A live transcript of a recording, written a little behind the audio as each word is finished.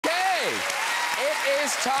It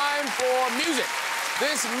is time for music.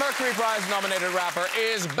 This Mercury Prize-nominated rapper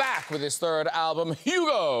is back with his third album,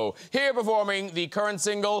 Hugo. Here performing the current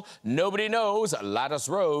single, Nobody Knows, Ladas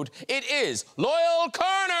Road, it is Loyle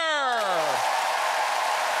Carner!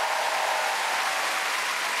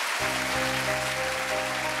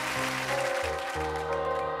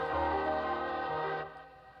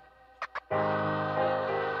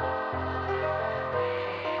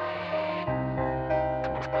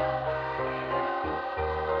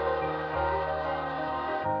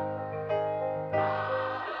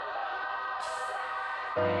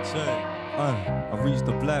 I reached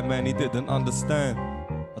the black man, he didn't understand.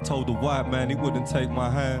 I told the white man he wouldn't take my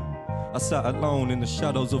hand. I sat alone in the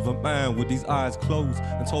shadows of a man with these eyes closed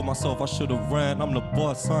and told myself I should have ran. I'm the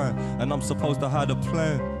boss sign and I'm supposed to have a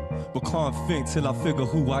plan, but can't think till I figure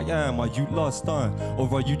who I am. Are you lost on,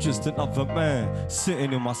 or are you just another man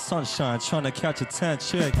sitting in my sunshine trying to catch a tan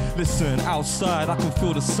check? Listen, outside I can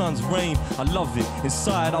feel the sun's rain. I love it.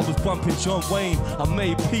 Inside I was bumping John Wayne. I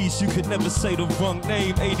made peace, you could never say the wrong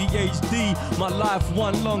name. ADHD, my life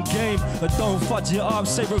one long game. But don't fudge it up,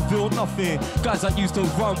 say reveal nothing. Guys I used to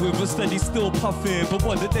run with were steady still puffing. But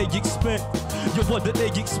what did they expect? Yo, what did they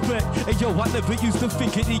expect? Hey yo, I never used to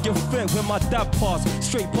think it in effect when my dad passed.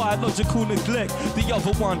 Straight biological neglect. The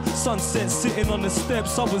other one, sunset, sitting on the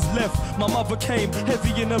steps. I was left. My mother came,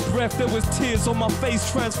 heavy in her breath. There was tears on my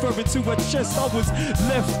face, transferring to her chest. I was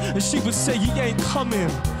left, and she would say, he ain't coming.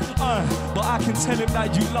 But I can tell him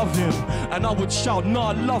that you love him. And I would shout,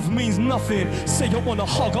 nah, love means nothing. Say I wanna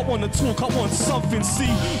hug, I wanna talk, I want something.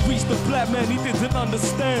 See, reach the black man, he didn't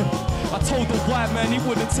understand. I told the white man he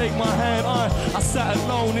wouldn't take my hand. I sat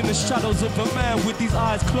alone in the shadows of a man with these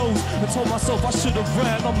eyes closed and told myself I should have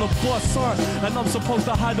ran. I'm the boss, son, and I'm supposed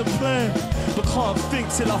to hide a plan, but can't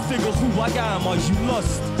think till I figure who I am. Are you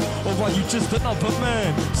lost, or are you just another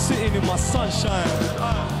man sitting in my sunshine?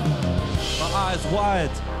 My eyes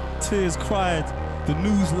wide, tears cried, the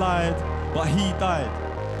news lied, but he died.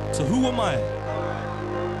 So who am I?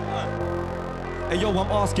 Hey yo,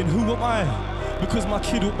 I'm asking, who am I? Because my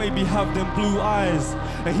kid will maybe have them blue eyes,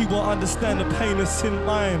 and he won't understand the pain that's in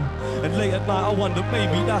mine. And late at night I wonder,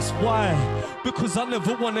 maybe that's why. Because I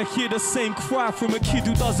never want to hear the same cry from a kid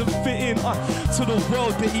who doesn't fit in to the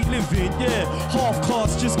world that he live in. Yeah, half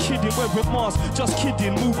caste, just kidding, wear a mask, just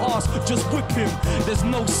kidding, move ass, just whip him. There's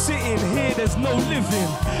no sitting here, there's no living.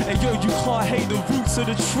 And yo, you can't hate the roots of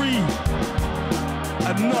the tree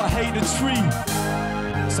and not hate the tree.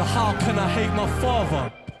 So how can I hate my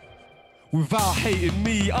father without hating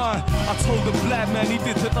me? I told the black man he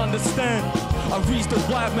didn't understand. I reached the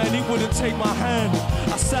white man, he wouldn't take my hand.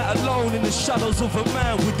 I sat alone in the shadows of a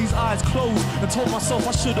man with these eyes closed and told myself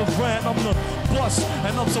I should have ran. I'm the boss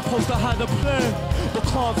and I'm supposed to have a plan, but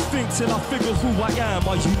can't think till I figure who I am.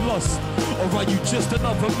 Are you lost, or are you just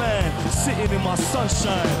another man sitting in my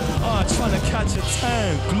sunshine? Trying to catch a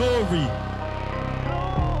tan, glory.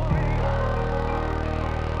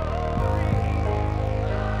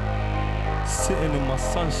 Sitting in my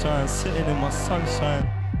sunshine, sitting in my sunshine.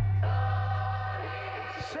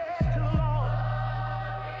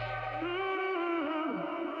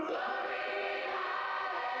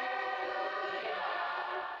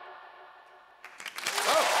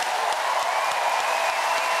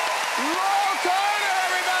 Loyle Carner,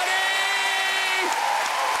 everybody!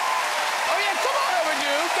 Oh yeah, come on over,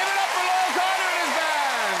 you. Give it up for Loyle Carner and his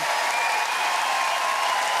band.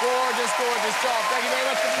 Gorgeous, gorgeous job. Thank you very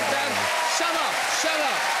much for that. Shut up, shut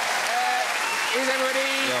up. Is everybody...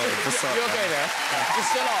 You okay there? Yeah. You're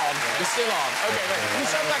still on. You're still on. Okay, right. Can you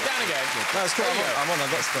shut back down again? No, it's cool. I'm on. I've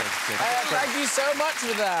got space. Thank you so much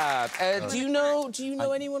for that. Do you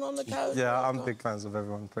know anyone on the couch? Yeah, I'm big fans of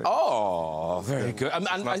everyone. Oh, very good.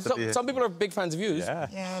 And some people are big fans of you. Yeah.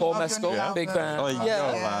 Paul Mescal, big fan. Oh,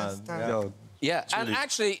 Yeah. man. Yo. Yeah, and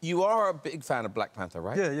actually, you are a big fan of Black Panther,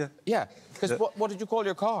 right? Yeah. Yeah, because what did you call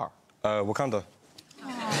your car? Wakanda.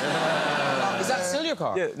 Is that still your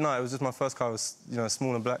car? Yeah, no, it was just my first car. It was,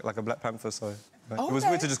 small and black, like a Black Panther, so... It was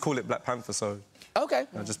weird to just call it Black Panther, so... Okay.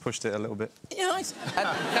 I just pushed it a little bit. Yeah, nice.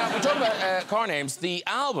 Now, we're talking about car names. The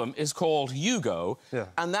album is called Hugo,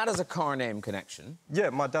 and that is a car name connection.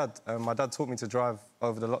 Yeah, my dad taught me to drive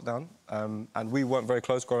over the lockdown, and we weren't very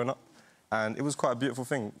close growing up, and it was quite a beautiful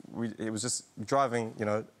thing. It was just driving,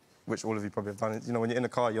 which all of you probably have done. When you're in a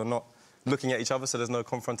car, you're not looking at each other, so there's no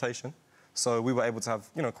confrontation. So we were able to have,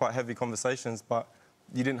 quite heavy conversations, but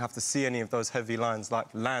you didn't have to see any of those heavy lines, like,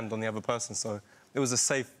 land on the other person. So it was a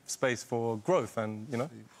safe space for growth and,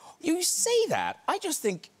 You say that. I just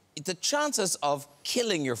think the chances of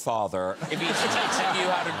killing your father if he's teaching you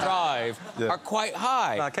how to drive are quite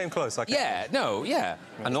high. No, I came close.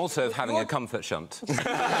 And also of having a comfort shunt.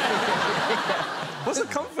 What's a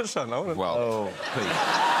comfort shunt? Well, oh, please.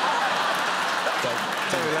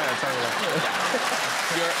 Tell me later.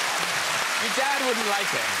 Your dad wouldn't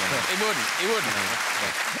like it. He wouldn't.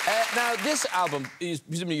 Now, this album,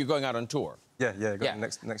 presumably you're going out on tour. Yeah,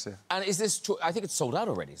 next year. And is this tour... I think it's sold out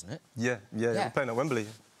already, isn't it? Yeah. We're playing at Wembley.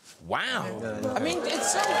 Wow. I mean,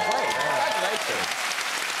 it's so great. Congratulations.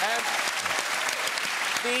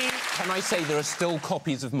 Can I say there are still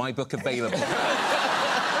copies of my book available?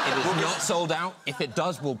 It is not sold out. If it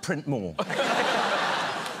does, we'll print more.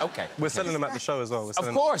 OK. We're selling them at the show as well. Of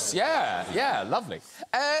course, yeah, lovely.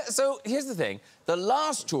 So here's the thing. The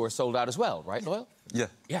last tour sold out as well, right, Loyle? Yeah.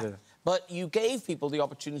 But you gave people the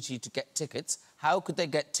opportunity to get tickets. How could they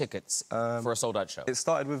get tickets for a sold-out show? It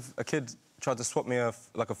started with a kid tried to swap me a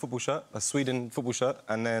football shirt, a Sweden football shirt,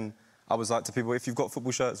 and then I was like to people, if you've got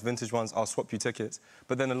football shirts, vintage ones, I'll swap you tickets.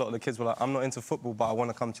 But then a lot of the kids were like, I'm not into football, but I want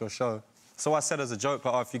to come to your show. So I said as a joke,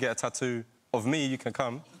 like, oh, if you get a tattoo of me, you can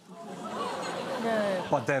come. No.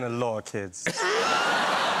 But then a lot of kids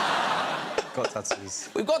got tattoos.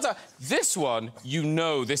 We've got this one, you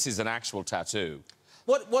know this is an actual tattoo.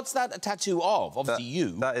 What's that a tattoo of? Obviously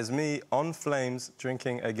you. That is me on flames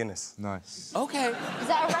drinking a Guinness. Nice. OK. Is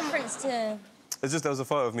that a reference to... It's just there was a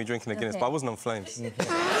photo of me drinking a Guinness, but I wasn't on flames. It's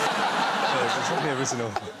not the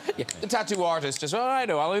original. Yeah, the tattoo artist just, oh, I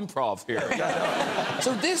know, I'll improv here.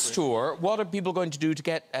 So this tour, what are people going to do to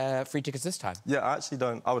get free tickets this time? Yeah, I actually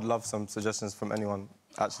don't... I would love some suggestions from anyone,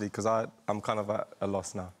 actually, because I'm kind of at a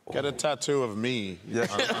loss now. Get a tattoo of me. Yeah.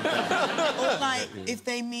 Or, like, if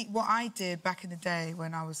they meet... What I did back in the day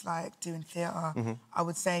when I was, like, doing theatre, I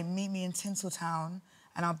would say, meet me in Tinseltown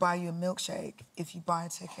and I'll buy you a milkshake if you buy a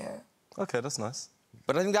ticket. OK, that's nice.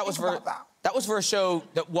 But I think that was for a show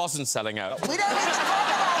that wasn't selling out. We don't need to talk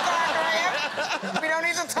about that, Graham. We don't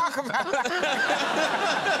need to talk about that.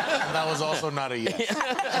 That was also not a yes. He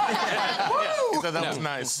said that was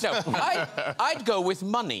nice. No, I'd go with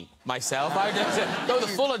money myself. I'd go the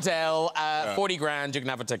full Adele, 40 grand, you can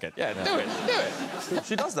have a ticket. Yeah, do it.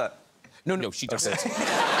 She does that? No, she does it.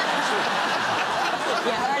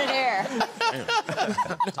 Yeah, heard it here.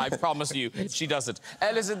 I promise you, she does it.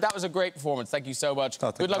 Listen, that was a great performance. Thank you so much.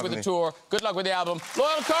 Oh, good luck with the tour. Good luck with the album.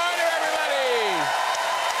 Loyle Carner, everybody!